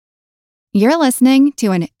You're listening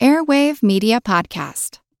to an Airwave Media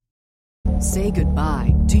Podcast. Say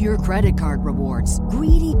goodbye to your credit card rewards.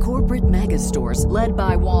 Greedy corporate mega stores, led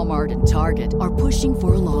by Walmart and Target, are pushing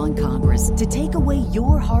for a law in Congress to take away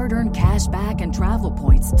your hard-earned cash back and travel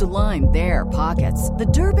points to line their pockets. The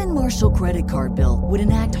Durbin-Marshall credit card bill would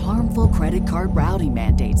enact harmful credit card routing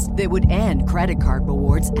mandates that would end credit card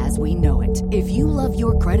rewards as we know it. If you love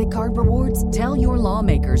your credit card rewards, tell your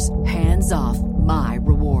lawmakers, hands off my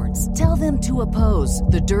rewards. Tell them to oppose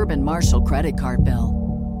the Durbin-Marshall credit card bill.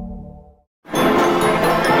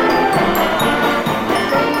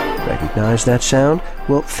 Recognize that sound?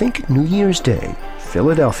 Well, think New Year's Day,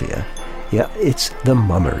 Philadelphia. Yeah, it's the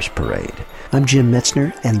Mummers Parade. I'm Jim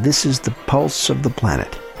Metzner, and this is the Pulse of the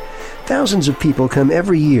Planet. Thousands of people come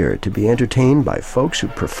every year to be entertained by folks who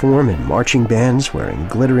perform in marching bands wearing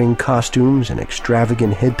glittering costumes and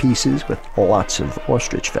extravagant headpieces with lots of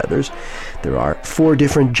ostrich feathers. There are 4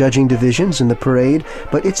 different judging divisions in the parade,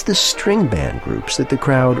 but it's the string band groups that the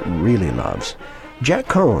crowd really loves. Jack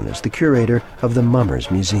Cohn is the curator of the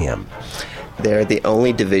Mummers Museum. They're the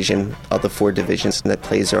only division of the 4 divisions that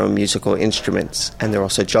plays their own musical instruments, and they're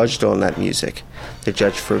also judged on that music. They're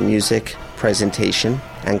judged for music, presentation,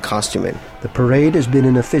 and costuming. The parade has been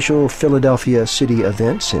an official Philadelphia city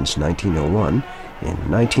event since 1901.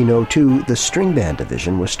 In 1902, the string band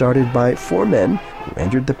division was started by 4 men who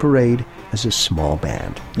entered the parade as a small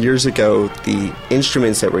band. Years ago, the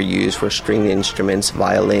instruments that were used were stringed instruments,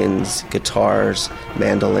 violins, guitars,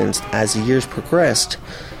 mandolins. As the years progressed,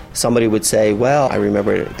 somebody would say, well, I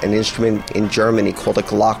remember an instrument in Germany called a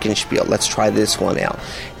glockenspiel. Let's try this one out.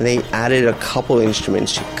 And they added a couple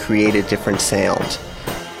instruments to create a different sound.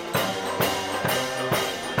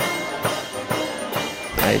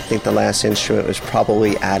 I think the last instrument was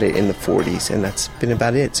probably added in the 40s, and that's been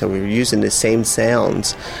about it. So we were using the same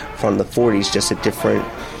sounds from the 40s, just a different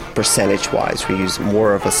percentage-wise. We use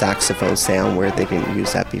more of a saxophone sound where they didn't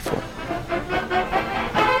use that before.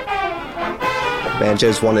 Banjo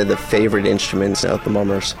is one of the favorite instruments of the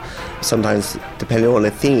Mummers. Sometimes, depending on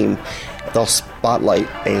the theme, they'll spotlight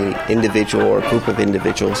an individual or a group of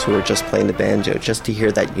individuals who are just playing the banjo, just to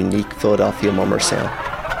hear that unique Philadelphia Mummer sound.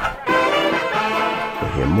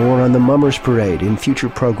 We'll hear more on the Mummers Parade in future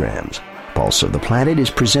programs. Pulse of the Planet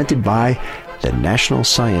is presented by the National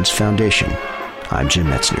Science Foundation. I'm Jim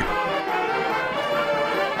Metzner.